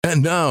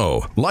And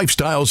now,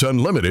 Lifestyles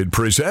Unlimited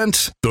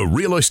presents the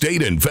Real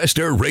Estate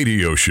Investor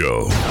Radio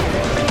Show.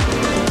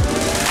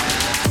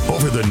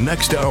 Over the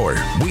next hour,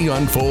 we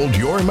unfold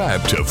your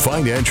map to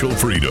financial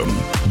freedom.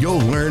 You'll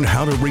learn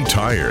how to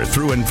retire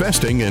through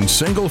investing in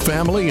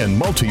single-family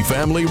and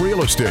multifamily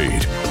real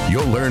estate.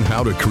 You'll learn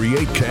how to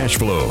create cash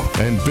flow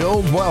and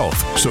build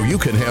wealth so you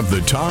can have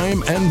the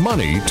time and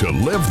money to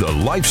live the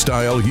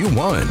lifestyle you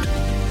want.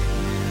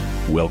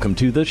 Welcome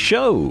to the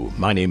show.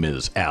 My name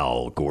is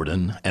Al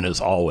Gordon, and as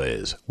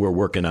always, we're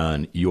working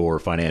on your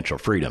financial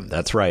freedom.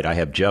 That's right. I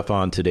have Jeff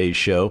on today's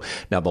show.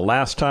 Now, the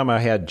last time I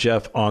had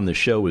Jeff on the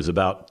show was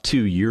about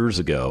 2 years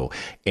ago,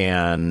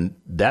 and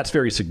that's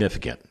very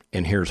significant,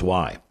 and here's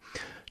why.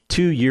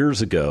 2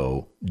 years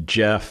ago,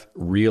 Jeff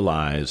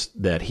realized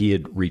that he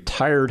had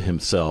retired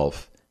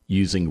himself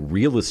using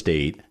real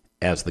estate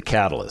as the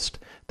catalyst.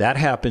 That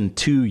happened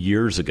 2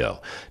 years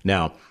ago.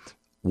 Now,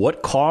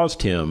 what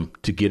caused him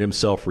to get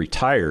himself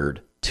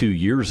retired 2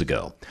 years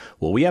ago?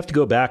 Well, we have to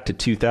go back to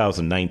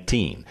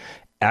 2019.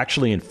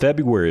 Actually, in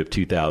February of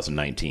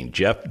 2019,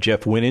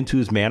 Jeff went into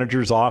his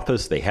manager's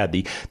office. They had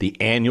the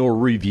annual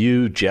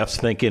review. Jeff's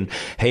thinking,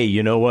 hey,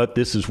 you know what?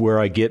 This is where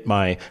I get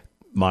my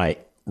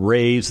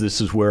raise.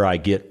 This is where I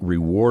get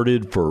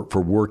rewarded for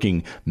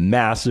working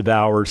massive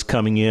hours,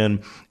 coming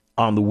in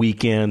on the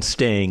weekend,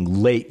 staying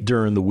late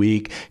during the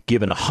week,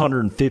 giving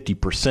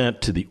 150%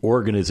 to the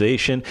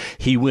organization.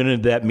 He went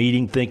into that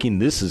meeting thinking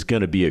this is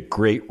going to be a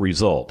great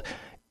result.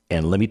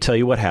 And let me tell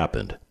you what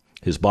happened.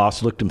 His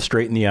boss looked him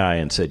straight in the eye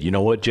and said, you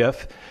know what,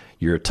 Jeff?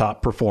 You're a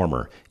top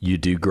performer. You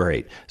do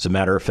great. As a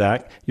matter of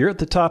fact, you're at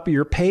the top of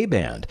your pay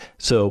band.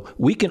 So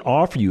we can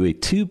offer you a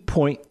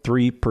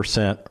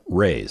 2.3%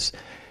 raise.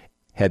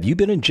 Have you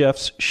been in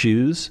Jeff's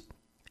shoes?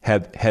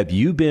 Have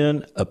you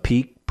been a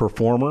peak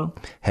performer?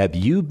 Have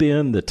you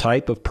been the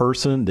type of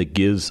person that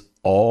gives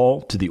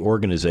all to the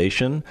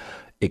organization,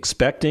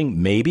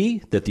 expecting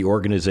maybe that the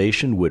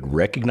organization would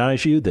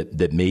recognize you,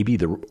 that maybe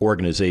the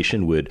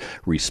organization would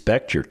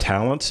respect your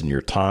talents and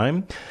your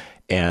time,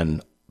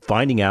 and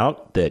finding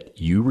out that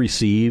you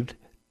received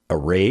a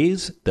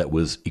raise that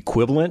was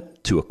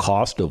equivalent to a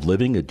cost of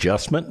living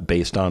adjustment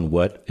based on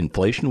what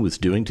inflation was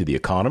doing to the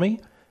economy?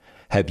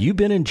 Have you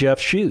been in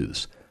Jeff's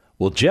shoes?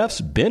 Well, Jeff's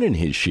been in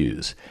his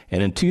shoes,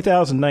 and in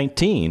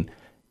 2019,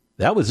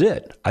 that was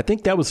it. I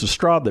think that was the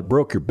straw that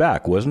broke your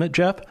back, wasn't it,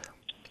 Jeff?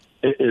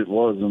 It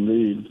was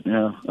indeed,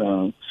 yeah.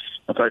 In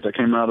fact, I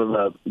came out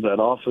of that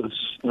office.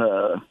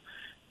 Really,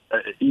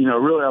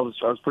 I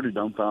was pretty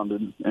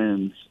dumbfounded,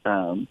 and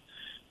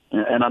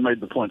I made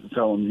the point to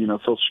tell him,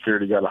 Social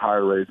Security got a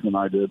higher raise than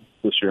I did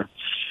this year,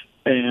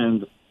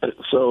 and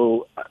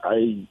so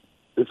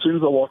as soon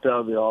as I walked out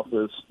of the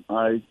office,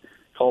 I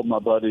called my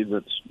buddy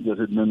that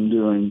had been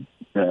doing.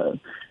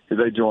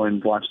 They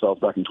joined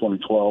Lifestyles back in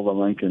 2012,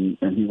 I think,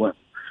 and he went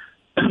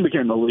and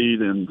became the lead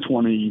in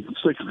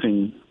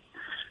 2016.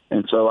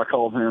 And so I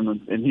called him,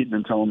 and he'd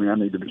been telling me I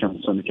need to become a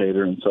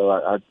syndicator. And so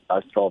I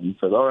called him and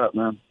said, all right,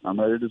 man, I'm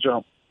ready to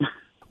jump.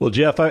 Well,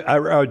 Jeff,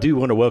 I do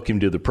want to welcome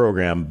you to the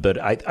program, but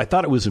I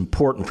thought it was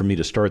important for me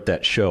to start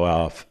that show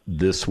off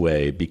this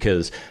way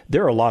because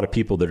there are a lot of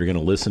people that are going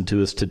to listen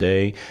to us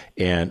today,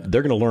 and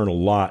they're going to learn a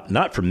lot,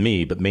 not from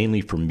me, but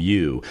mainly from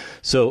you.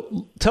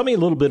 So tell me a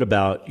little bit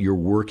about your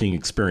working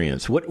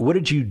experience. What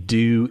did you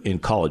do in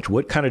college?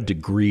 What kind of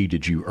degree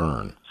did you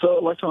earn? So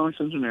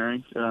electronics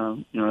engineering.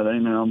 At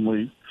A&M,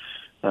 we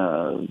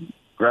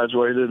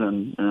graduated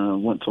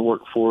and went to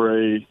work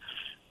for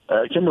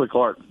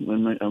Kimberly-Clark,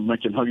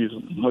 making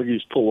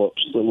Huggies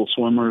pull-ups, the little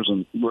swimmers,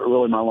 and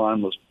really my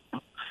line was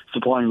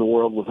supplying the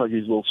world with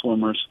Huggies little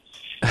swimmers.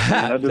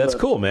 That's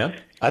cool, man.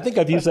 I think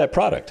I've used that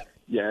product.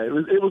 Yeah, it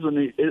was a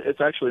neat. It's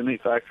actually a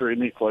neat factory, a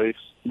neat place.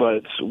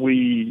 But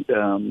we,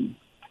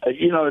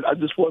 I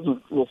just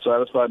wasn't real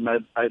satisfied, and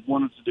I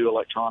wanted to do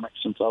electronics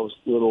since I was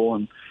little,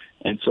 and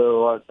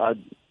so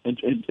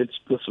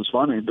this is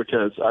funny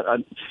because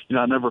I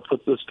never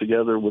put this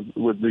together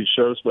with these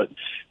shows, but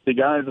the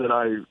guy that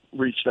I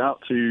reached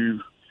out to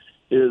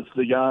is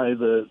the guy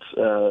that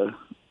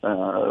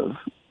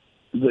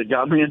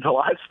got me into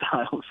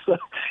lifestyle.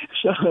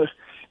 So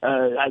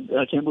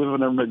I can't believe I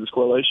never made this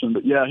correlation,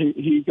 but yeah,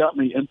 he got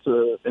me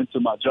into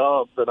my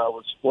job that I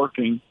was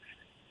working,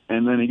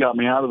 and then he got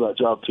me out of that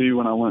job too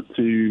when I went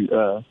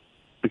to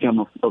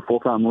become a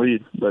full-time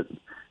lead. But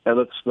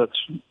yeah, that's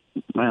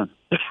man.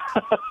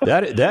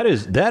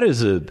 that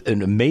is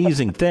an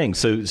amazing thing.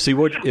 So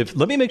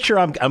let me make sure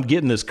I'm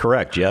getting this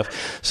correct,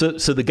 Jeff. So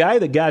the guy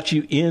that got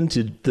you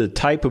into the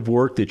type of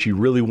work that you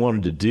really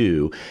wanted to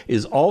do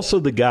is also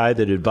the guy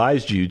that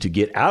advised you to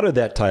get out of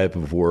that type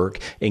of work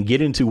and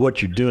get into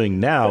what you're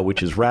doing now, which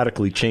has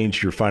radically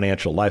changed your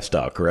financial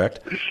lifestyle, correct?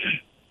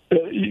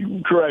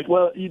 Correct.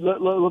 Well,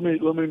 let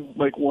me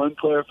make one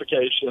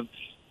clarification.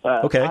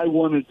 Okay. I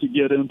wanted to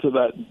get into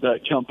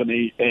that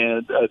company,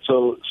 and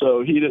so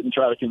he didn't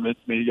try to convince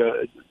me.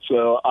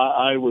 So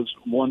I was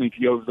wanting to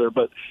go over there,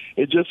 but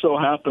it just so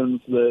happens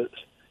that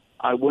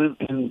I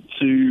went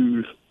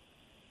into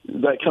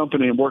that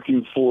company and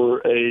working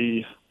for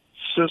a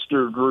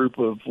sister group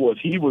of what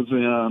he was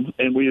in,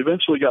 and we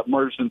eventually got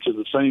merged into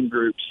the same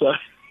group. So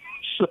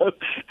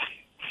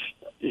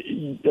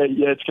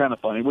yeah, it's kind of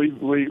funny.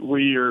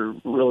 We are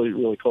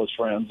really close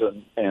friends,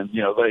 and we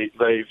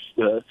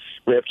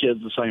have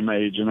kids the same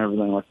age and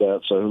everything like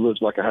that. So he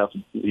lives like a half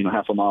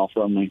a mile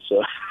from me.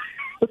 So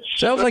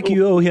sounds like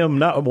you owe him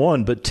not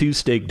one but 2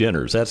 steak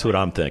dinners. That's what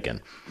I'm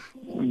thinking.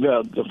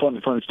 Yeah, the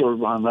funny story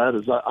behind that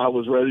is I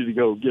was ready to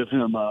go give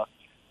him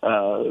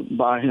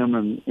buy him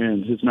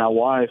and his now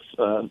wife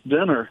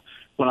dinner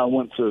when I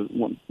went to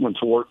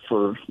work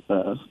for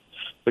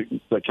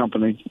the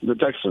company, the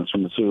Texas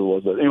Instruments, who it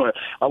was. But anyway,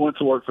 I went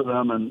to work for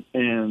them,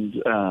 and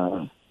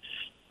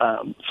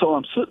so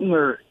I'm sitting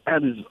there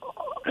at his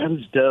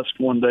desk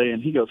one day,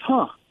 and he goes,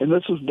 "Huh?" And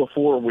this was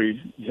before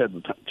we had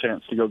the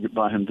chance to go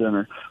buy him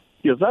dinner.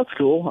 He goes, "That's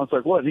cool." I was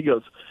like, "What?" He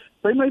goes,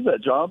 "They made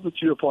that job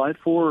that you applied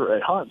for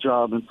a hot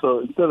job, and so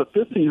instead of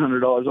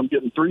 $1,500, I'm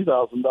getting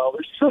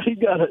 $3,000." So he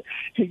got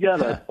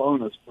a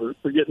bonus for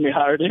getting me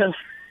hired in.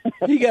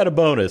 He got a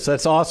bonus.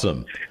 That's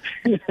awesome.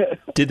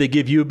 Did they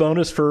give you a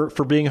bonus for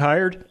being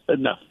hired?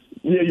 No.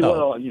 Yeah,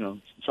 well,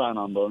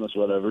 sign-on bonus,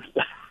 whatever.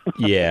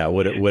 Yeah,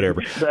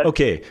 whatever.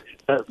 Okay.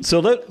 So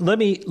let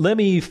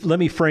me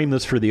frame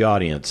this for the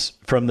audience.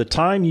 From the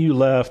time you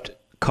left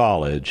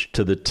college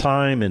to the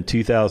time in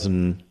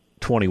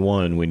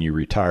 2021 when you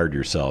retired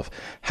yourself,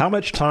 how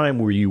much time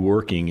were you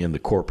working in the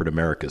corporate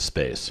America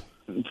space?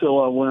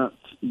 Until I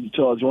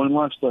joined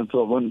Lifestyle,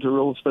 until I went into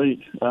real estate.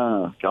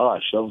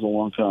 Gosh, that was a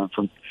long time.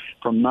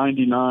 From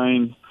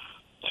 99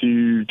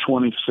 to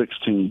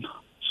 2016.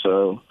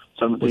 So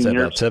 17 years. Was that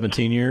years. about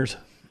 17 years?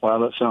 Wow,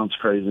 that sounds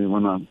crazy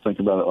when I think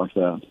about it like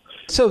that.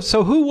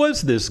 So who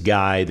was this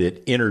guy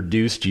that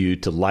introduced you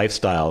to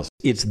Lifestyles?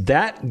 It's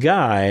that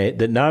guy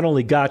that not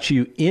only got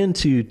you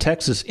into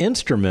Texas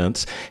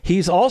Instruments,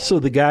 he's also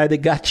the guy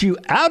that got you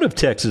out of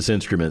Texas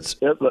Instruments.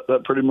 Yep,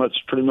 that pretty much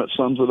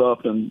sums it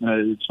up. And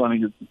it's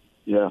funny,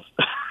 yeah.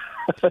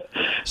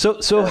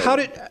 So how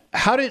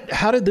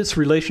did this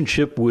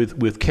relationship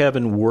with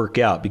Kevin work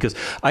out? Because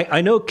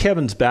I know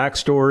Kevin's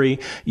backstory.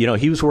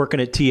 He was working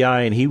at TI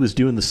and he was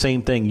doing the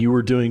same thing you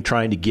were doing,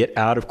 trying to get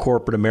out of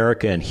corporate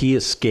America, and he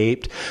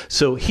escaped.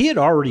 So he had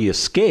already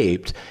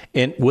escaped,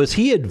 and was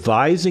he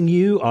advising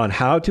you on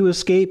how to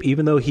escape,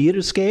 even though he had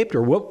escaped,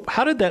 or what?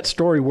 How did that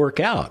story work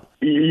out?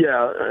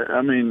 Yeah,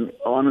 I mean,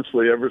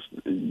 honestly, ever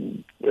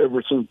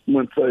since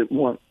once they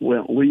went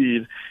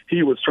lead,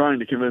 he was trying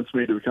to convince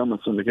me to become a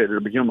syndicator,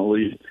 to become a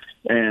lead,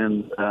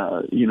 and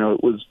it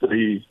was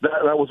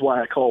that was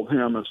why I called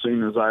him as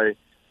soon as I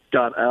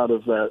got out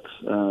of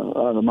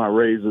my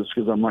raises,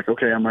 because I'm like,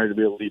 okay, I'm ready to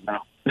be a lead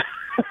now.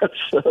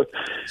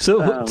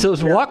 So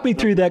walk me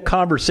through that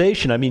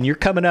conversation. I mean, you're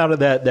coming out of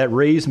that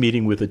raise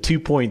meeting with a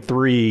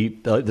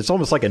 2.3. It's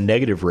almost like a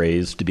negative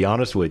raise, to be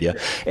honest with you.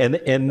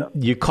 And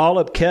you call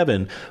up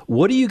Kevin.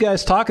 What are you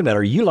guys talking about?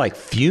 Are you like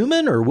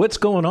fuming, or what's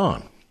going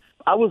on?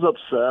 I was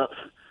upset,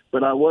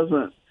 but I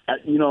wasn't. I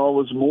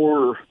was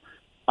more.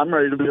 I'm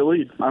ready to be a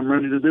lead. I'm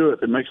ready to do it.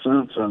 It makes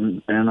sense,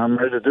 and I'm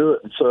ready to do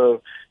it. And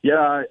so,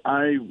 yeah,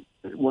 I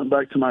went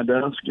back to my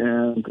desk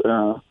and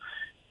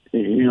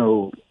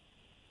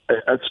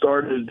I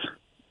started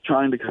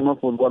trying to come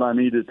up with what I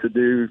needed to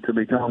do to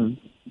become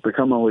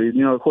a lead.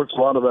 Of course,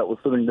 a lot of that was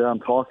sitting down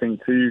talking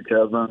to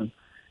Kevin,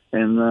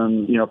 and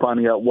then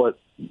finding out what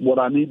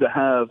I need to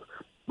have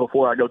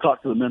before I go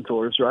talk to the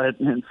mentors, right?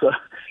 And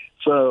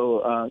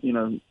so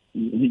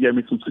he gave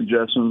me some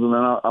suggestions, and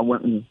then I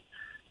went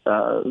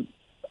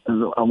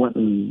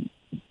and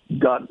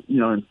got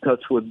in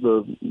touch with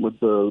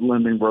the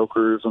lending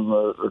brokers and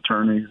the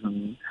attorneys,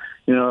 and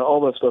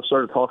all that stuff.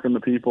 Started talking to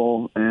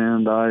people,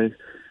 and I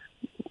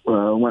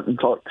went and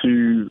talked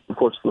to, of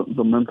course,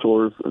 the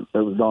mentors. It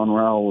was Don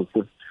Rowell was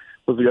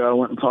the guy I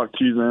went and talked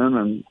to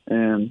then,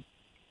 and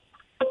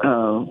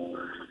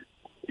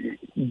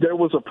there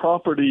was a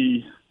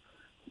property,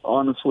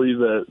 honestly,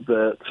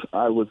 that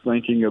I was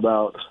thinking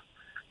about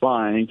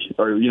buying,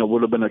 or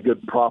would have been a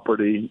good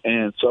property,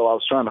 and so I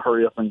was trying to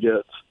hurry up and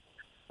get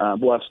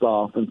blessed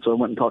off, and so I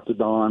went and talked to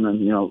Don,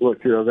 and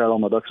look, here, I've got all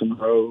my ducks in a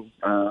row,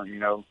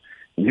 and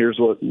here's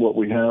what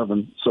we have,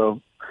 and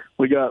so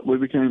we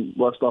became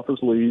blessed off as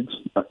leads,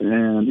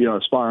 and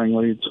aspiring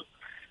leads,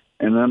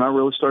 and then I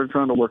really started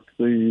trying to work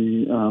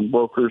the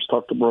brokers,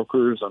 talk to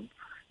brokers, and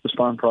just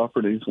find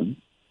properties. And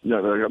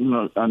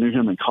I knew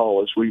him in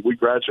college. We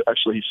graduated.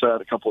 Actually, he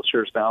sat a couple of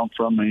chairs down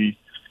from me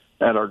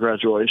at our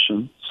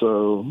graduation,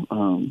 so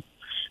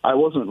I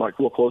wasn't like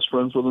real close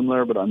friends with him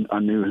there, but I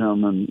knew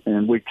him,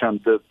 and we kind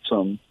of did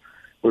some.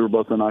 We were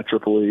both in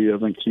IEEE. I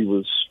think he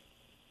was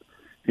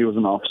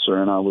an officer,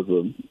 and I was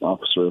an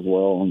officer as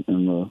well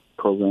in the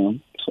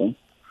program. So,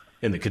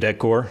 in the Cadet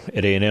Corps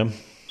at A&M?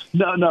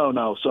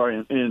 No. Sorry,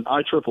 in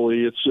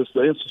IEEE, it's just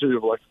the Institute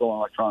of Electrical and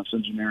Electronics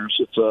Engineers.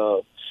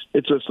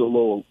 It's just a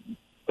little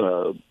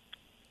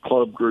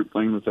club group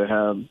thing that they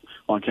have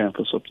on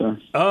campus up there.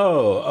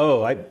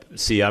 Oh, I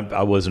see.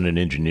 I wasn't an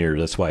engineer.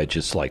 That's why it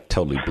just like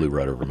totally blew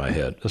right over my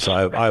head. So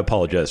I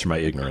apologize for my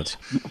ignorance.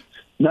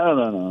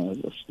 No.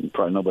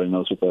 Probably nobody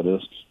knows what that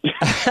is.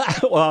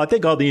 Well, I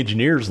think all the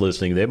engineers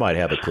listening, they might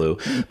have a clue.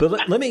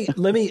 But let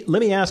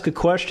me ask a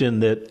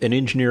question that an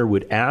engineer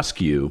would ask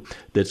you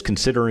that's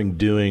considering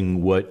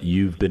doing what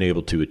you've been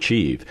able to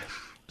achieve.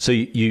 So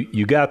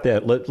you got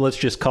that. Let's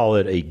just call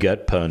it a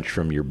gut punch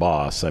from your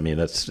boss. I mean,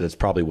 that's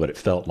probably what it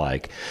felt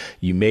like.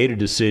 You made a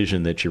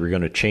decision that you were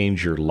going to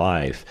change your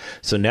life.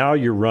 So now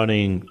you're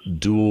running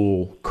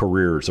dual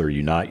careers, are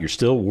you not? You're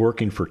still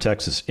working for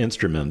Texas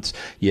Instruments,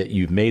 yet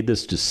you've made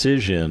this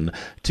decision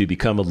to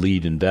become a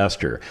lead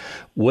investor.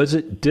 Was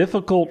it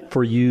difficult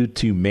for you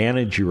to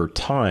manage your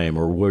time,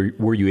 or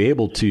were you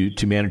able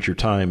to manage your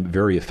time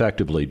very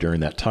effectively during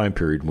that time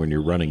period when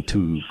you're running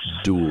two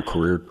dual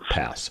career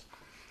paths?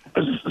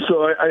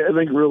 So I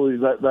think really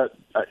to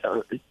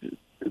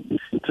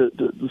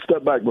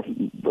step back a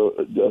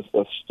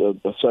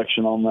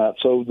section on that.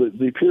 So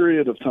the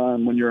period of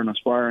time when you're an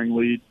aspiring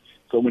lead,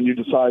 so when you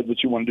decide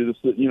that you want to do this,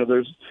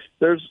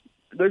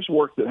 there's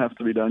work that has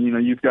to be done.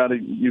 You've got to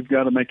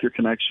make your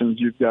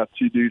connections. You've got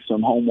to do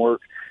some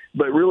homework.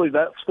 But really,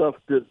 that stuff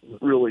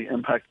didn't really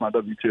impact my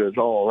W-2 at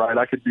all, right?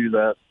 I could do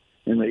that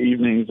in the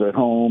evenings at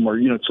home, or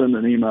send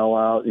an email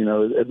out.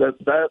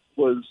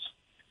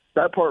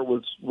 That part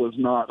was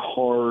not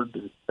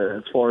hard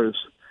as far as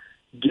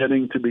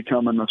getting to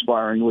become an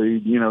aspiring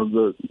lead.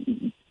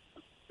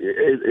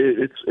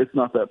 It's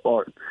not that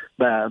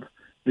bad.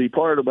 The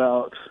part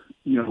about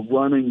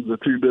running the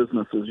two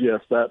businesses,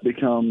 yes, that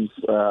becomes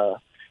a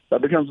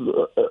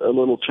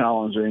little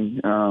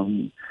challenging.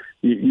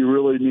 You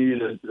really need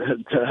to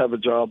have a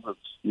job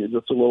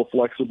that's a little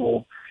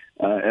flexible.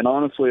 And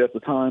honestly, at the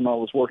time, I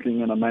was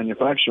working in a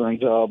manufacturing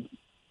job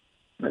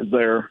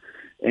there,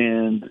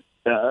 and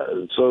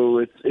so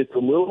it's a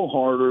little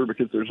harder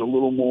because there's a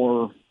little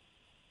more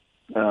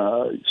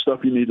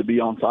stuff you need to be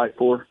on site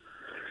for.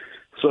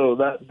 So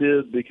that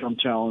did become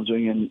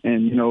challenging.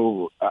 And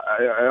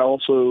I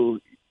also,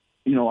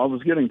 I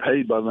was getting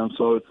paid by them.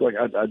 So it's like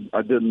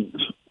I didn't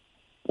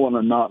want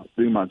to not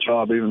do my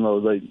job, even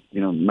though they,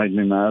 made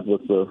me mad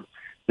with the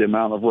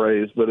amount of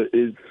raise. But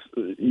it's,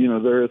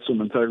 there is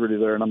some integrity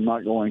there, and I'm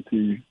not going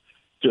to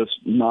just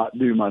not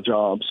do my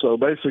job. So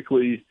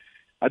basically,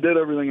 I did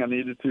everything I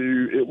needed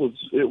to. It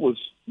was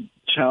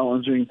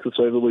challenging, to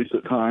say the least,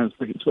 at times,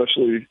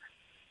 especially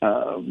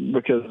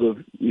because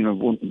of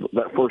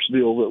that first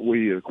deal that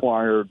we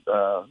acquired.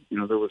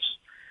 There was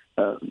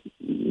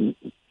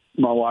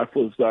my wife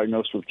was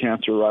diagnosed with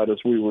cancer right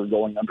as we were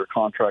going under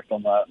contract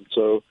on that, and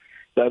so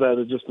that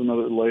added just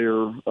another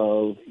layer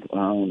of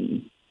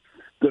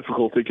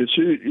difficulty, because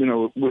she,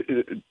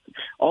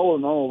 all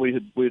in all,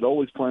 we'd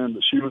always planned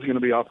that she was going to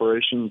be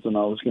operations and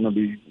I was going to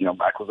be,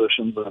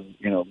 acquisitions and,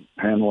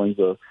 handling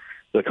the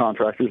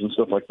contractors and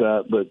stuff like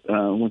that. But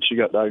when she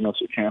got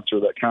diagnosed with cancer,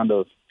 that kind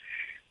of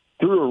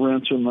threw a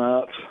wrench in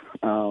that.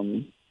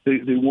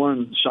 The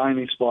one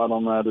shiny spot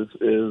on that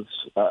is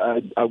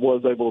I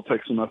was able to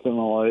take some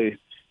FMLA,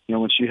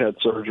 when she had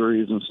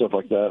surgeries and stuff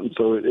like that. And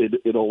so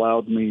it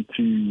allowed me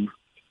to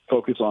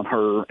focus on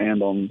her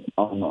and on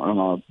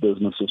our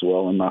business as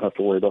well, and not have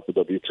to worry about the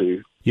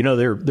W-2.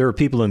 There are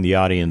people in the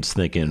audience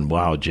thinking,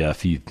 "Wow,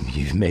 Jeff,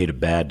 you've made a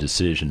bad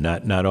decision.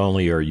 Not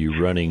only are you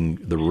running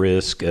the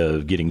risk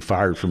of getting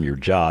fired from your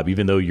job,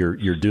 even though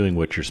you're doing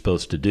what you're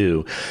supposed to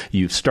do,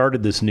 you've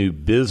started this new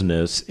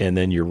business, and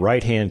then your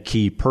right-hand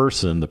key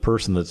person, the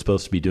person that's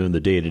supposed to be doing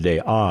the day-to-day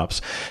ops,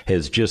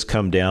 has just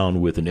come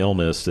down with an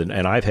illness. And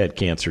I've had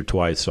cancer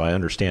twice, so I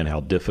understand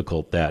how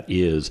difficult that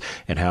is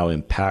and how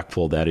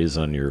impactful that is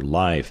on your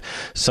life.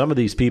 Some of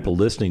these people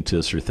listening to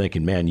us are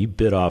thinking, man, you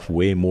bit off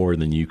way more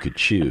than you could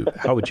chew.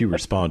 How would you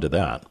respond to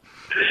that?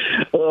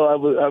 Well, I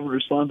would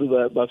respond to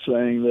that by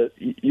saying that,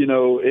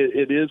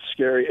 it is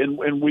scary.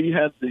 And we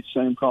had these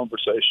same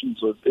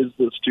conversations of, is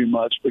this too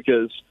much?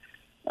 Because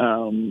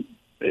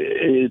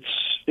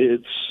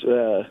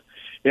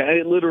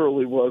it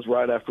literally was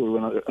right after we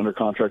went under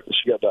contract that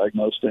she got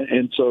diagnosed.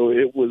 And so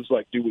it was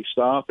like, do we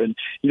stop? And,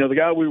 the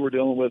guy we were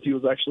dealing with, he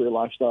was actually a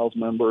Lifestyles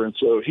member. And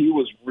so he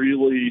was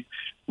really,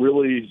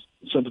 really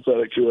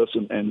sympathetic to us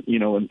and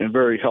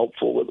very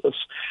helpful with us.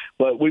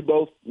 But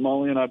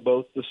Molly and I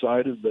both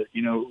decided that,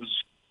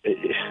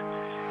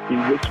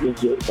 this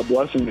was a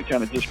blessing that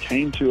kind of just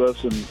came to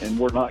us, and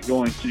we're not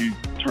going to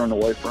turn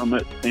away from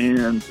it.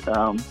 And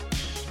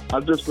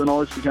I've just been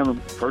always the kind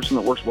of person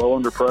that works well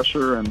under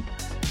pressure, and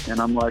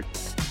I'm like,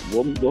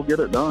 we'll get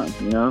it done,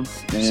 And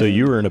so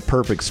you were in a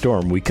perfect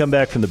storm. We come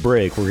back from the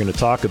break. We're going to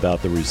talk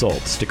about the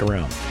results. Stick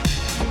around.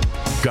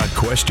 Got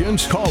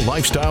questions? Call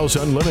Lifestyles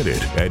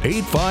Unlimited at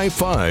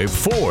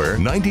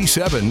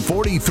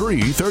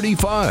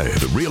 855-497-4335.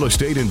 The Real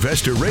Estate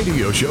Investor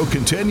Radio Show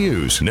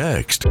continues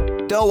next.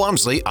 Del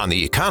Walmsley on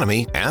the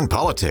economy and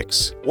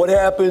politics. What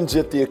happens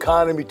if the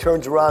economy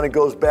turns around and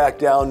goes back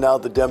down now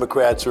the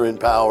Democrats are in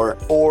power,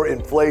 or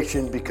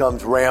inflation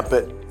becomes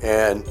rampant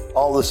and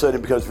all of a sudden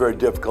it becomes very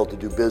difficult to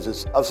do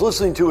business? I was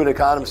listening to an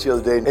economist the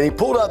other day, and he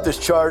pulled out this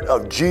chart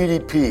of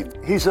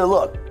GDP. He said,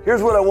 look,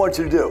 here's what I want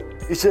you to do.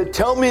 He said,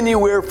 tell me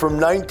anywhere from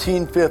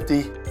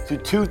 1950 to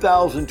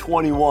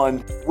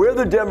 2021 where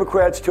the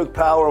Democrats took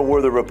power and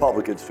where the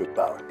Republicans took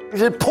power. He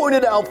said, point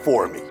it out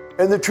for me.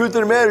 And the truth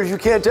of the matter is you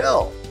can't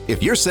tell.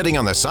 If you're sitting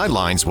on the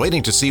sidelines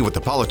waiting to see what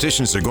the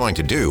politicians are going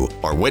to do,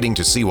 or waiting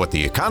to see what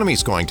the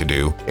economy's going to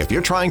do, if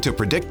you're trying to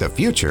predict the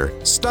future,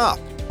 stop.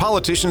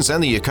 Politicians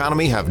and the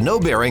economy have no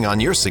bearing on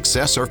your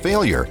success or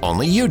failure.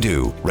 Only you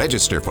do.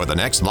 Register for the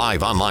next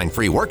live online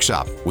free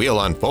workshop.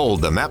 We'll unfold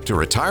the map to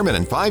retirement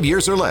in 5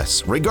 years or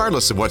less,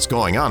 regardless of what's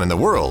going on in the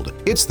world.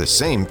 It's the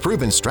same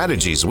proven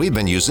strategies we've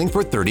been using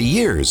for 30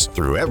 years,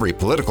 through every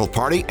political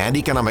party and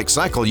economic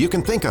cycle you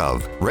can think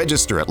of.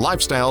 Register at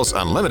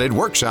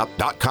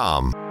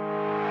lifestylesunlimitedworkshop.com.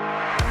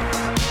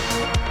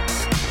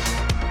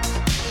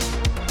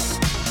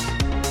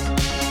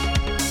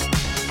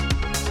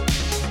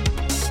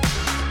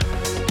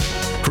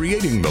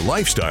 Creating the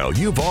lifestyle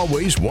you've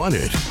always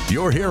wanted.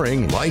 You're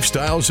hearing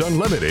Lifestyles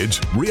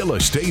Unlimited's Real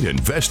Estate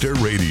Investor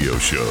Radio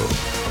Show.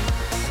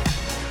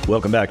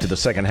 Welcome back to the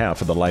second half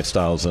of the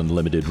Lifestyles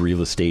Unlimited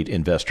Real Estate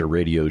Investor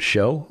Radio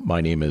Show.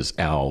 My name is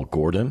Al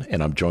Gordon,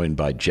 and I'm joined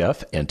by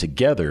Jeff, and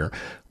together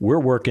we're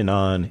working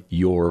on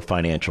your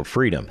financial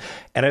freedom.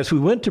 And as we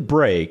went to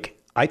break,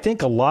 I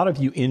think a lot of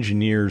you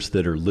engineers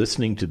that are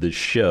listening to this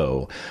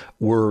show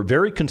were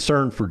very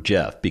concerned for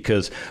Jeff,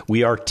 because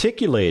we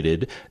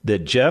articulated that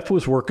Jeff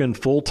was working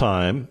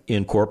full-time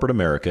in corporate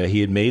America.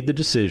 He had made the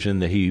decision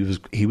that he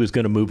was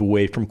going to move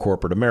away from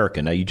corporate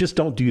America. Now, you just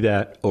don't do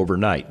that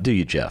overnight, do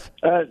you, Jeff?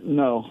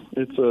 No,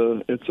 it's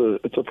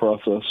a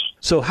process.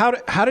 So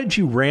how did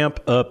you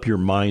ramp up your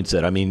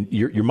mindset? I mean,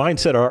 your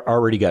mindset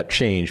already got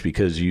changed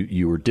because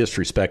you were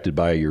disrespected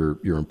by your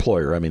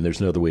employer. I mean,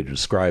 there's no other way to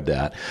describe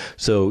that.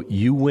 So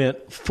you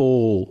went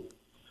full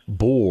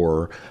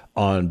bore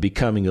on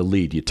becoming a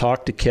lead. You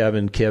talked to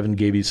Kevin. Kevin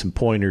gave you some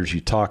pointers. You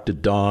talked to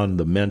Don,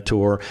 the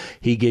mentor.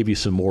 He gave you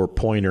some more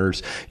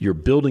pointers. You're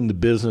building the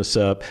business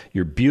up.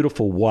 Your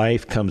beautiful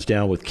wife comes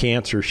down with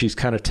cancer. She's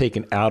kind of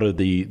taken out of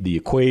the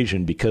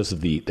equation because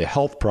of the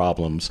health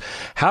problems.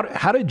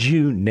 How did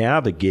you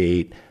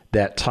navigate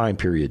that time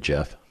period,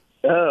 Jeff?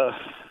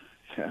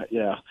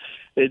 Yeah.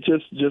 It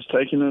just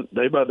taking it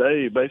day by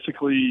day.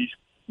 Basically,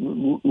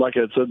 like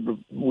I said,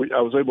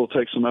 I was able to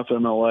take some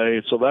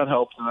FMLA, so that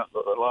helped and that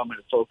allowed me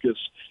to focus.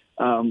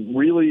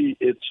 Really,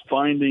 it's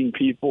finding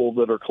people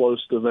that are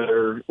close to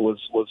there was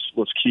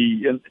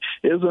key. And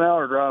it was an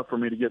hour drive for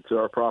me to get to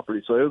our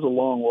property, so it was a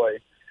long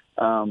way.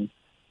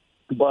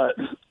 But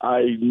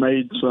I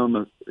made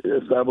some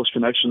established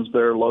connections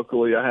there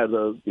locally. I had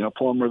a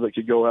plumber that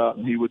could go out,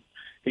 and he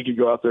could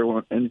go out there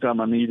anytime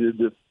I needed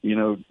to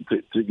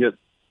get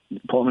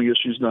plumbing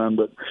issues done.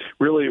 But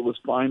really it was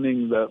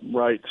finding that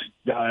right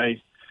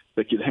guy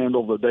that could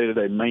handle the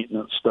day-to-day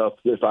maintenance stuff.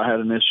 If I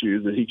had an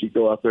issue, that he could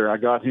go out there. I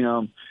got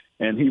him,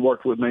 and he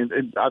worked with me.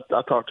 And I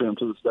talk to him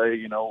to this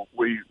day.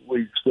 We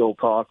still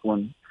talk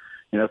when,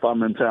 if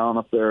I'm in town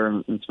up there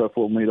and stuff,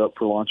 we'll meet up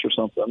for lunch or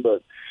something.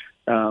 But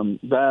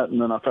that,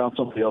 and then I found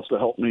somebody else to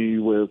help me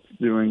with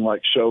doing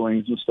like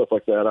showings and stuff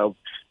like that. I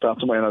found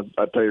somebody, and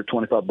I'd pay her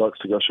 $25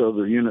 to go show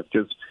their unit,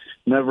 because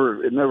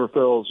it never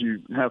fails.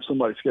 You have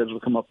somebody scheduled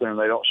to come up there and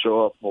they don't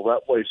show up. Well,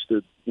 that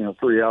wasted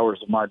 3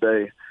 hours of my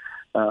day.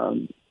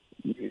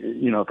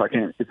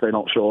 If they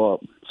don't show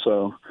up.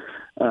 So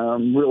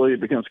really,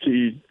 it becomes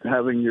key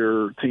having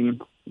your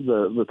team.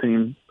 The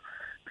team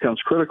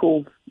becomes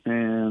critical,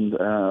 and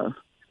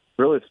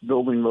really, it's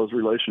building those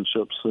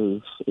relationships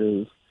is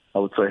I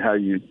would say how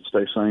you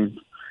stay sane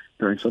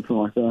during something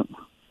like that.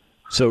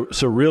 So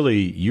really,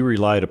 you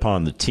relied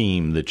upon the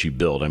team that you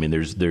built. I mean,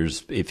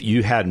 there's if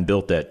you hadn't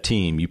built that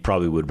team, you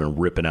probably would have been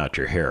ripping out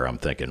your hair, I'm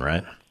thinking,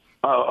 right?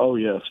 Oh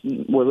yes,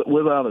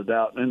 without a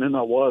doubt. And then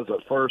I was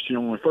at first,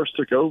 when we first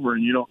took over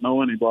and you don't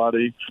know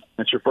anybody,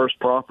 it's your first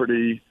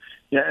property.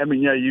 Yeah, I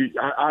mean,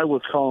 I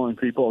was calling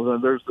people.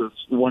 There's this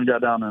one guy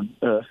down in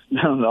the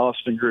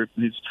Austin group,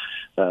 and he's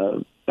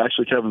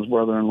actually Kevin's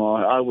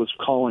brother-in-law. I was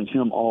calling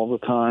him all the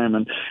time,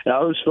 and I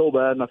always feel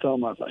bad. And I tell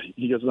him,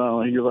 he goes,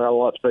 "No," he goes, "I have a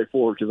lot to pay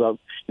for," because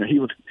he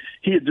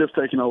had just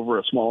taken over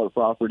a smaller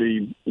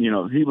property. He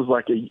was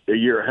like a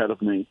year ahead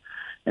of me,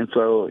 and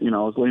so I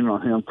was leaning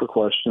on him for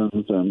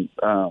questions. And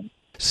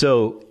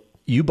so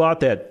you bought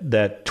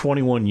that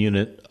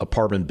 21-unit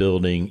apartment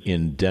building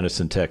in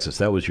Denison, Texas.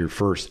 That was your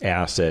first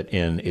asset,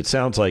 and it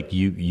sounds like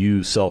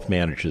you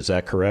self-managed. Is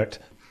that correct?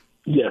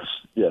 Yes.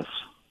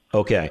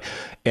 Okay.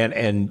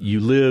 And you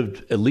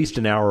lived at least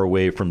an hour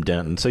away from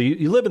Denton. So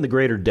you live in the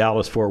greater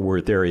Dallas-Fort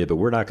Worth area, but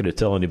we're not going to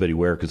tell anybody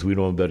where because we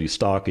don't want anybody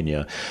stalking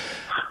you.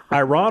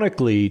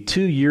 Ironically,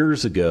 2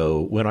 years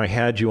ago, when I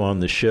had you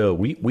on the show,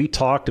 we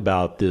talked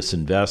about this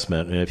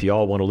investment. And if you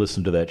all want to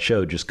listen to that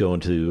show, just go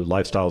into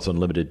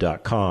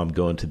lifestylesunlimited.com,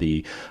 go into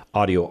the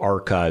audio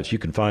archives. You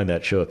can find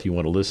that show if you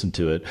want to listen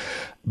to it.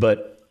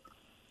 But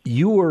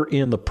you were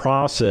in the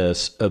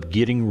process of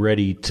getting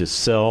ready to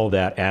sell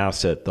that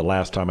asset the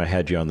last time I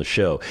had you on the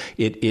show.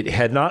 It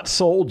had not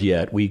sold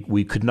yet.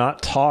 We could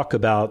not talk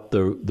about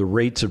the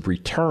rates of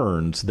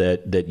returns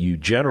that you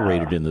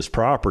generated in this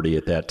property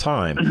at that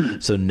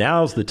time. So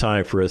now's the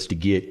time for us to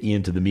get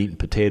into the meat and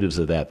potatoes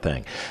of that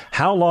thing.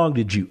 How long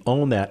did you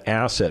own that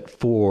asset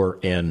for,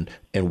 and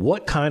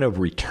what kind of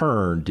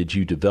return did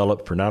you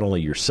develop for not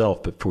only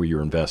yourself but for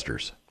your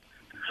investors?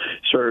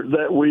 Sure.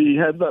 That we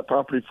had that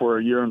property for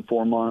a year and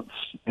 4 months,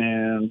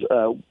 and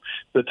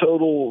the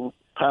total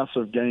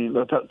passive gain,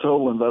 the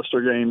total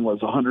investor gain was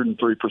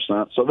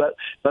 103%. So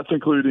that's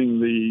including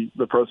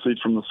the proceeds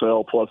from the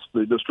sale plus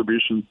the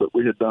distributions that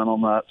we had done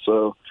on that.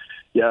 So,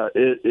 yeah,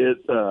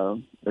 it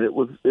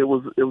was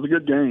a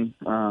good gain,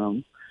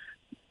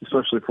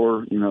 especially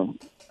for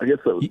I guess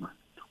that was.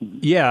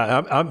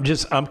 Yeah,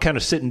 I'm kind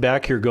of sitting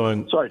back here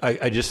going, Sorry.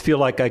 I just feel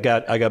like I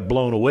got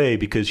blown away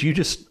because you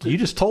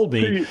just told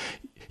me.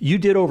 You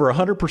did over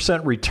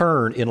 100%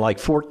 return in like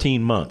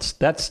 14 months.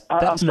 That's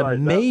an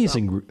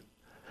amazing.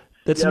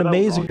 That's an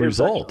amazing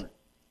result.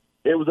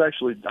 It was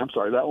actually. I'm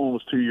sorry. That one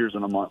was 2 years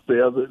and a month.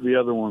 The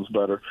other one's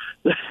better.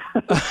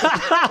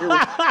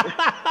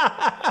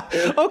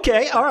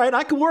 Okay, all right.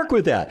 I can work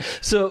with that.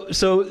 So,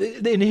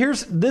 and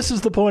this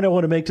is the point I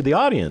want to make to the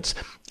audience.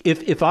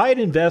 If I had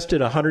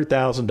invested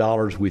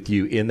 $100,000 with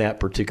you in that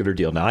particular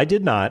deal, now I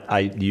did not.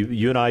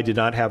 You and I did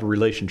not have a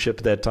relationship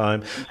at that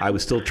time. I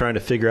was still trying to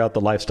figure out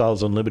the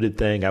Lifestyles Unlimited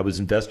thing. I was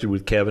invested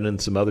with Kevin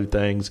and some other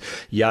things,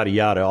 yada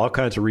yada, all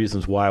kinds of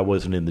reasons why I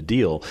wasn't in the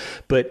deal.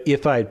 But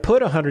if I had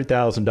put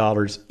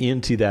 $100,000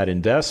 into that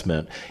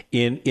investment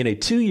in a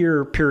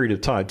 2-year period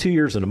of time, 2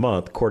 years and a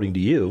month, according to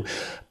you,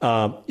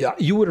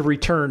 you would have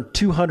returned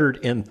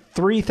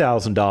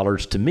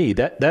 $203,000 to me.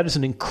 That is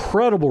an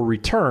incredible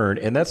return,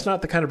 and that's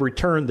not the kind of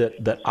return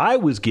that I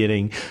was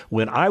getting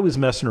when I was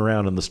messing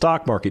around in the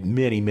stock market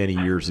many, many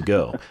years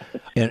ago.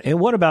 And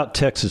what about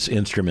Texas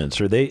Instruments?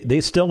 Are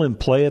they still in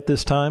play at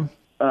this time?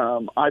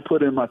 I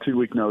put in my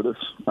 2-week notice.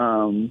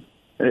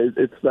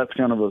 That's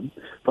kind of a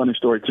funny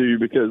story too,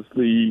 because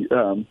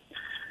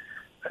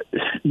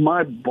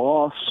my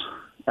boss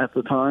at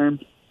the time.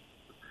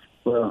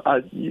 Well,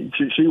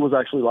 she was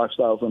actually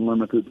Lifestyles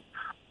Unlimited,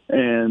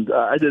 and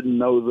I didn't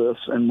know this.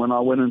 And when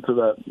I went into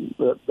that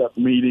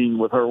meeting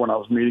with her, when I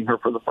was meeting her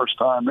for the first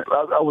time,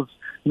 I was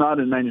not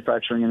in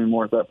manufacturing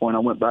anymore at that point. I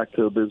went back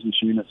to a business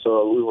unit,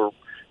 so we were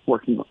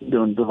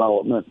doing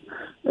development.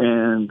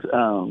 And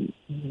so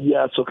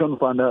come to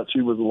find out,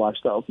 she was a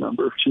Lifestyles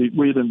member.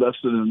 We had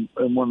invested in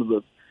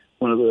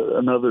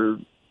another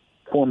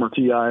former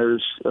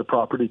TIers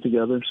property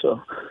together, so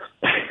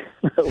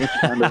that was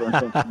kind of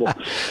uncomfortable.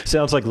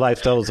 Sounds like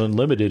Lifestyles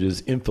Unlimited is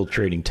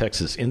infiltrating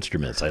Texas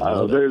Instruments. I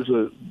love it.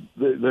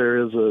 There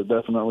is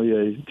definitely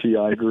a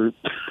TI group.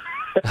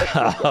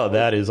 Oh,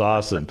 that is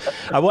awesome.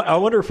 I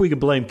wonder if we can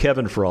blame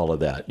Kevin for all of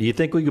that. Do you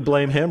think we could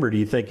blame him, or do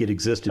you think it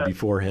existed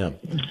before him?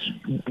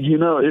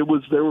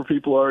 There were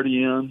people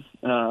already in,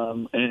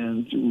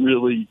 and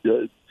really.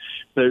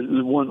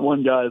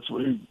 One guy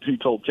who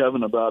told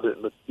Kevin about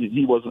it, but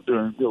he wasn't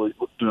doing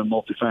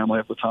multifamily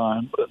at the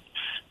time. But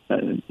I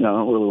don't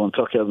really want to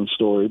tell Kevin's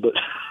story. But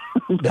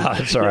no,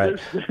 it's all right.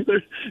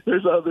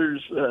 There's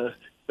others.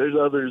 There's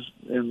others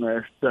in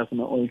there,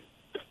 definitely.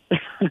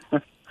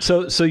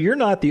 So you're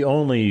not the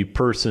only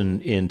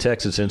person in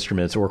Texas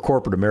Instruments or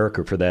corporate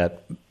America for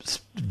that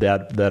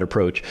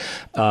approach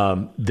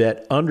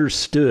that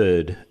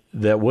understood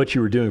that what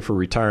you were doing for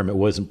retirement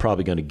wasn't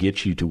probably going to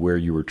get you to where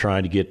you were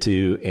trying to get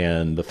to,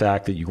 and the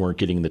fact that you weren't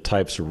getting the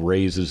types of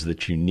raises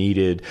that you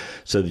needed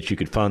so that you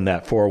could fund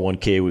that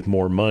 401k with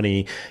more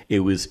money.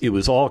 It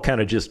was all kind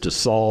of just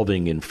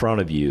dissolving in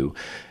front of you.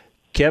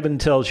 Kevin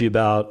tells you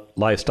about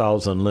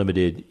Lifestyles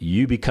Unlimited.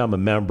 You become a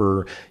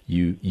member.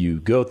 You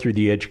go through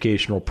the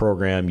educational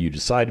program. You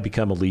decide to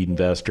become a lead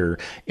investor,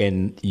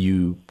 and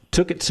you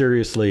took it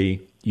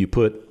seriously. You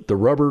put the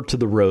rubber to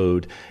the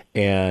road,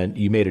 and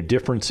you made a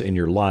difference in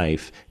your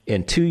life.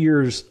 And 2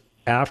 years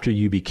after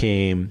you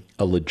became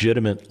a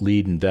legitimate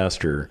lead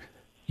investor,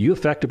 you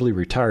effectively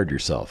retired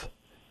yourself.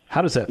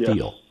 To does that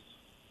feel?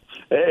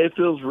 It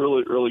feels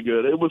really, really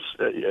good. It was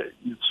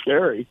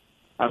scary.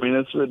 I mean,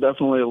 it's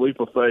definitely a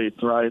leap of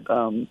faith, right?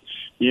 To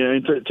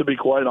be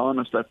quite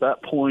honest, at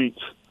that point,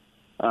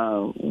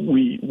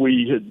 we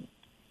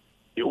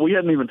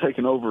hadn't even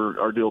taken over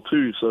our deal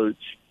too. So,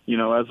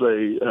 as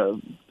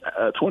a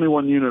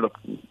 21 unit of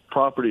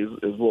property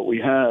is what we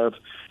have,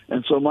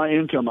 and so my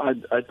income,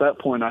 at that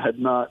point, I had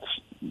not,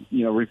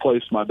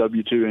 replaced my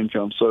W-2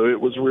 income. So it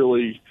was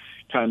really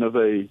kind of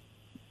okay,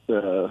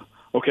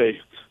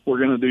 we're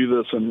going to do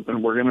this,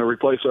 and we're going to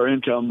replace our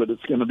income, but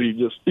it's going to be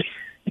just.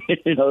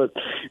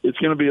 It's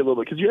going to be a little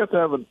bit, because you have to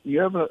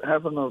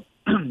have enough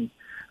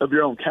of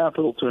your own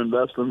capital to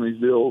invest in these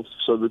deals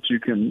so that you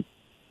can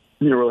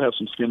really have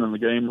some skin in the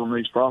game on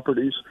these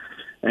properties.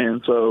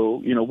 And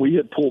so, we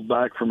had pulled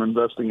back from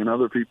investing in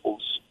other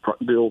people's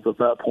deals at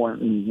that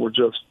point, and we're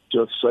just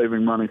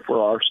saving money for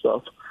our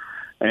stuff.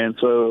 And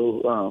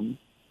so,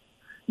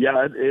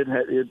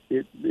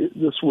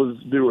 this was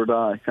do or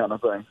die kind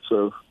of thing.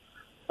 So.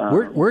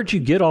 Where'd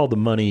you get all the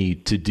money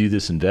to do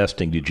this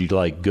investing? Did you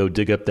go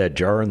dig up that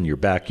jar in your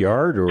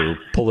backyard or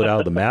pull it out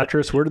of the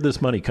mattress? Where did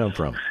this money come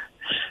from?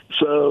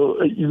 So,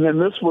 and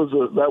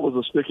that was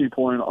a sticky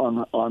point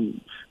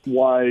on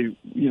why,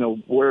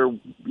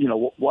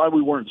 why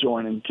we weren't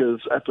joining,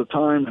 because at the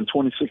time in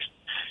 2016,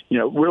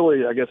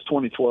 really, I guess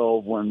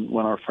 2012 when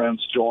our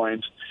friends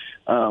joined,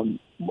 I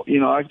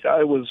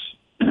was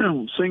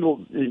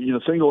single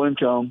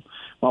income.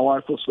 My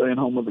wife was staying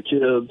home with the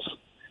kids.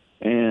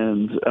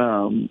 And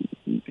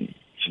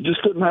she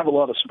just didn't have a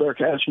lot of spare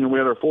cash. We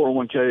had our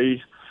 401k,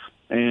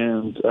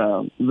 and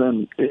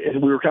then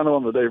we were kind of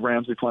on the Dave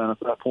Ramsey plan at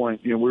that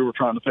point. We were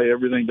trying to pay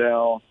everything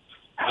down,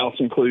 house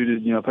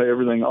included, pay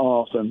everything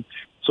off. And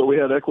so we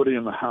had equity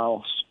in the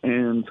house.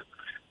 And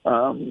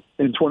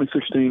in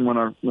 2016, when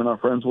our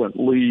friends went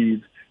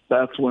lead,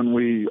 that's when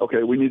we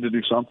need to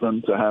do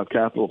something to have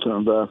capital to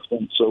invest.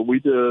 And so we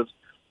did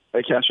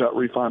a cash out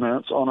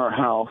refinance on our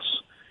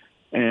house.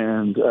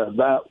 And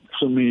that,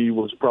 to me,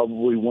 was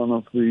probably one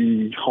of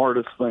the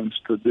hardest things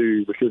to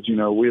do because,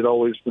 we had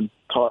always been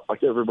taught,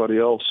 like everybody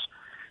else,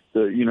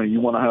 that, you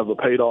want to have a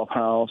paid-off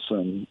house.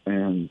 And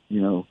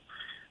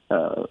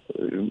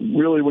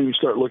really when you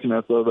start looking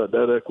at, though, that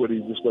debt equity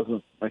just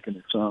doesn't make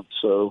any sense.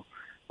 So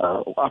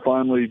I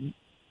finally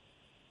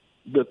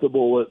bit the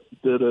bullet,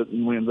 did it,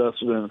 and we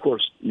invested in it. Of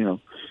course,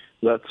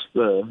 that's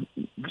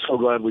so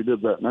glad we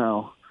did that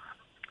now.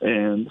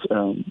 And I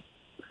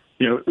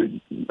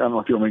don't know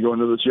if you want me to go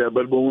into this yet,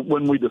 but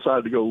when we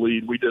decided to go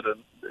lead, we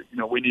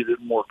we needed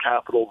more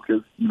capital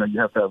because, you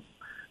have to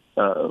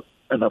have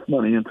enough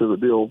money into the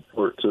deal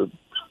for it to,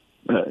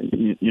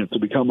 to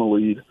become a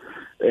lead.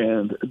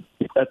 And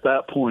at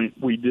that point,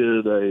 we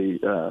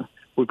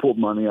pulled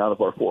money out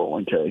of our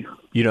 401k.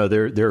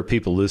 There are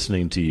people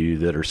listening to you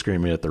that are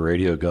screaming at the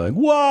radio going,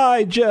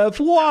 "Why, Jeff?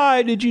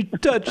 Why did you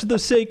touch the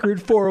sacred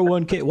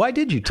 401k? Why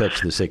did you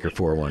touch the sacred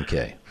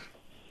 401k?"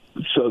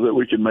 So that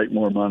we can make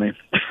more money.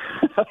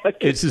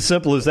 It's as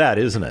simple as that,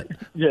 isn't it?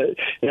 Yeah.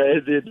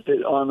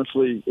 It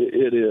honestly,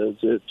 it is.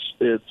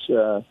 It's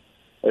a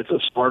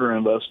smarter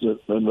investment,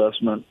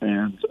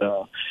 and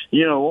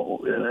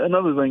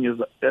another thing is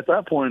at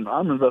that point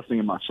I'm investing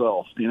in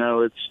myself.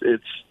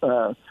 It's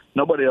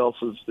nobody else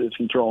is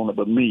controlling it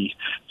but me.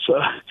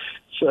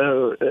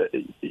 So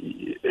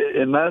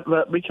and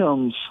that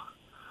becomes.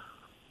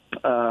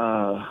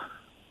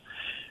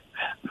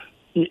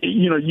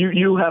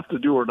 You have to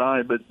do or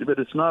die, but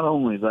it's not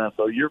only that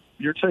though.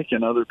 You're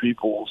taking other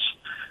people's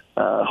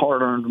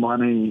hard-earned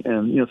money,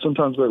 and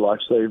sometimes their life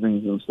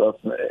savings and stuff,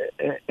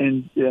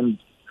 and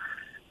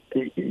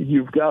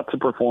you've got to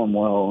perform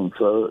well. And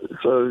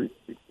so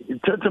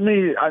to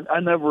me, I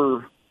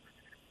never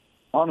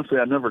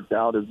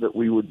doubted that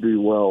we would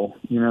do well.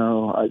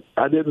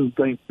 I didn't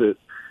think that.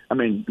 I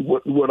mean,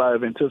 would I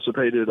have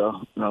anticipated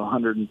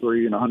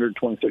 103 and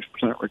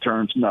 126%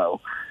 returns?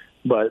 No.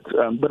 But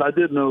I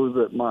did know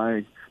that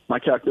my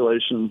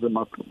calculations and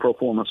my pro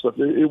forma stuff,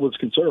 it was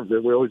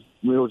conservative. We always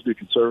do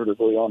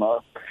conservatively on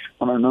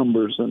our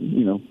numbers,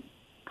 and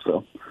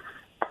so.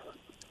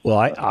 Well,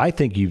 I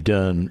think you've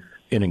done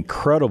an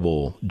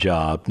incredible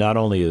job, not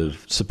only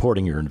of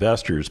supporting your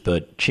investors,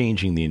 but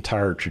changing the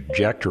entire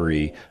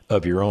trajectory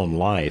of your own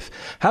life.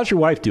 How's your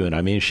wife doing?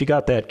 I mean, has she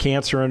got that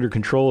cancer under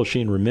control? Is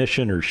she in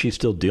remission, or is she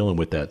still dealing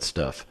with that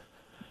stuff?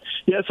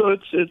 Yeah, so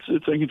it's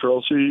in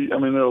control.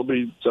 It'll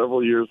be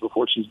several years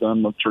before she's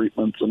done with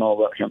treatments and all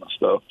that kind of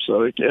stuff.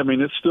 So, it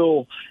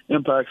still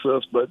impacts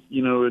us, but,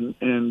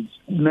 and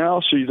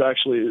now she's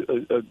actually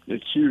a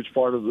huge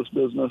part of this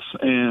business,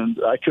 and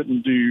I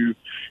couldn't do,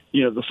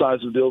 the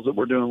size of deals that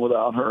we're doing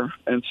without her.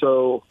 And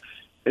so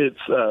it's,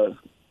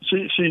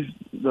 she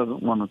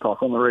doesn't want to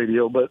talk on the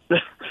radio, but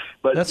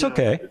that's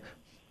okay.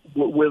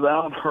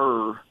 Without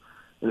her,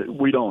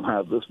 we don't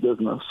have this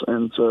business.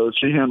 And so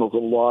she handles a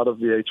lot of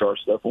the HR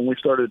stuff. When we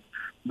started,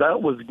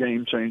 that was a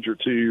game changer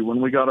too.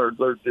 When we got our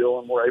third deal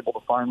and we're able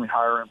to finally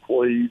hire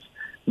employees,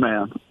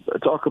 man,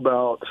 talk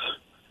about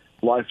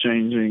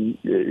life-changing,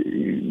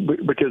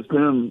 because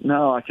then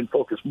now I can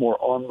focus more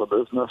on the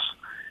business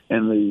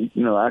and the,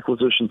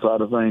 acquisition side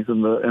of things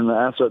and the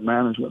asset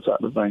management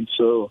side of things.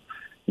 So,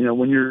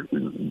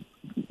 when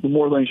the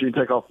more things you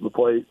can take off the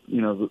plate,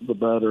 the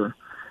better.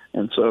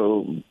 And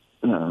so,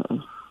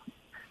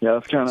 yeah,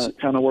 that's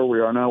kind of where we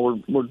are now.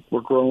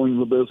 We're growing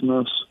the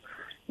business,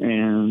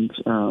 and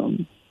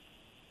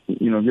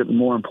getting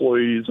more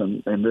employees,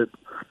 and it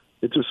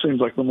just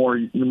seems like the more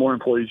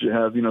employees you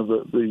have,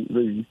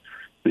 the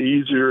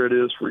easier it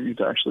is for you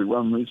to actually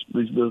run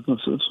these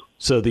businesses.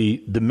 So the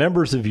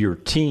members of your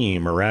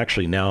team are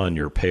actually now on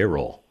your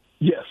payroll.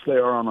 Yes, they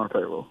are on our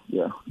payroll.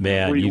 Yeah,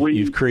 man,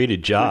 you've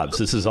created jobs.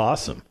 This is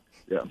awesome.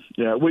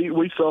 Yeah.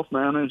 We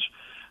self-manage.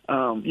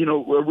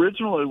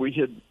 Originally we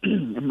had,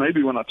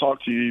 maybe when I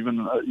talked to you even,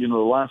 the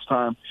last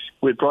time,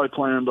 we had probably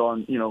planned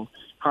on,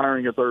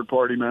 hiring a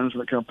third-party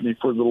management company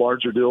for the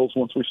larger deals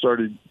once we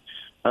started,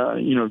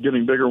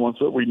 getting bigger ones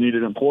that we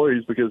needed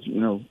employees because,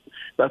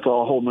 that's a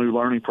whole new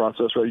learning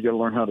process, right? You got to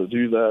learn how to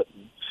do that.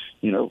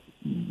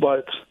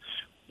 But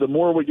the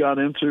more we got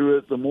into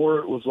it, the more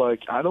it was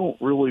like, I don't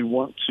really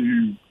want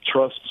to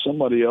trust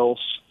somebody else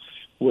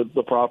with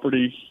the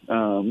property.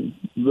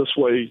 This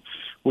way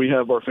we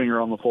have our finger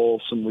on the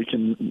pulse, and we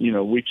can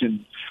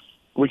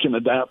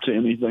adapt to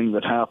anything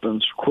that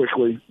happens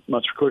quickly,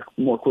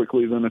 more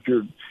quickly than if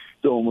you're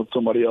dealing with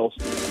somebody else,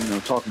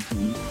 talking to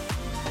them.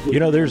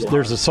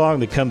 There's a song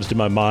that comes to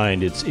my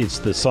mind. It's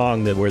the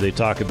song where they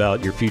talk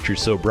about your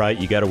future's so bright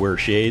you got to wear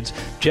shades.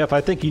 Jeff,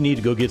 I think you need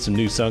to go get some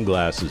new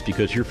sunglasses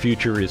because your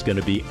future is going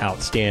to be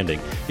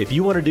outstanding. If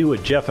you want to do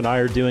what Jeff and I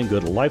are doing,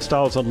 go to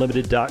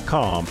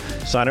lifestylesunlimited.com,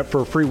 sign up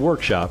for a free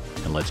workshop,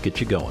 and let's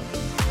get you going.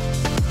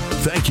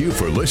 Thank you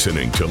for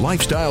listening to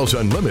Lifestyles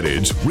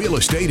Unlimited's Real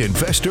Estate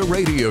Investor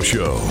Radio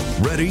Show.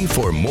 Ready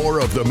for more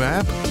of the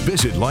map?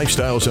 Visit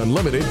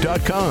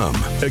lifestylesunlimited.com.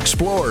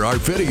 Explore our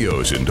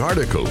videos and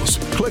articles.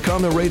 Click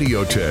on the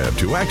radio tab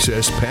to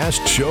access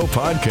past show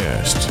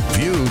podcasts.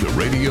 View the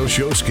radio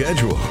show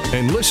schedule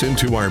and listen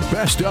to our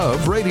best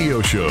of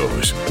radio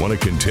shows. Want to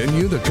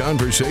continue the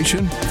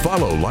conversation?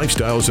 Follow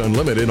Lifestyles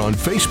Unlimited on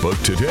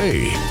Facebook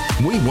today.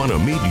 We want to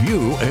meet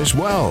you as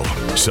well.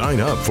 Sign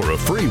up for a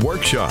free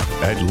workshop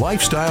at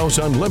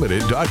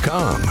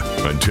lifestylesunlimited.com.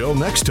 Until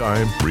next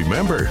time,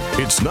 remember,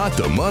 it's not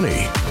the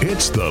money,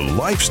 it's the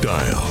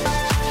lifestyle.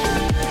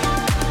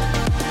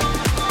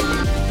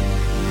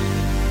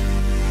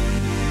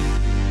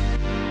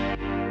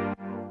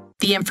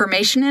 The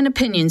information and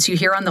opinions you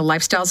hear on the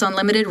Lifestyles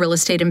Unlimited Real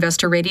Estate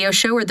Investor Radio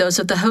Show are those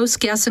of the hosts,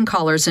 guests, and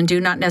callers and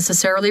do not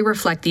necessarily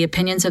reflect the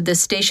opinions of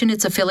this station,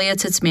 its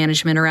affiliates, its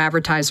management, or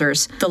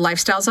advertisers. The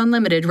Lifestyles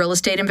Unlimited Real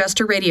Estate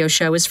Investor Radio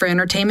Show is for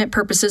entertainment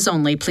purposes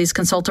only. Please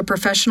consult a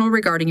professional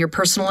regarding your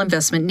personal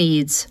investment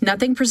needs.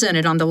 Nothing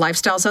presented on the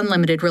Lifestyles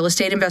Unlimited Real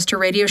Estate Investor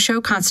Radio Show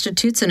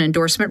constitutes an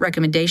endorsement,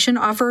 recommendation,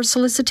 offer, or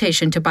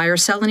solicitation to buy or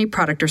sell any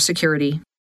product or security.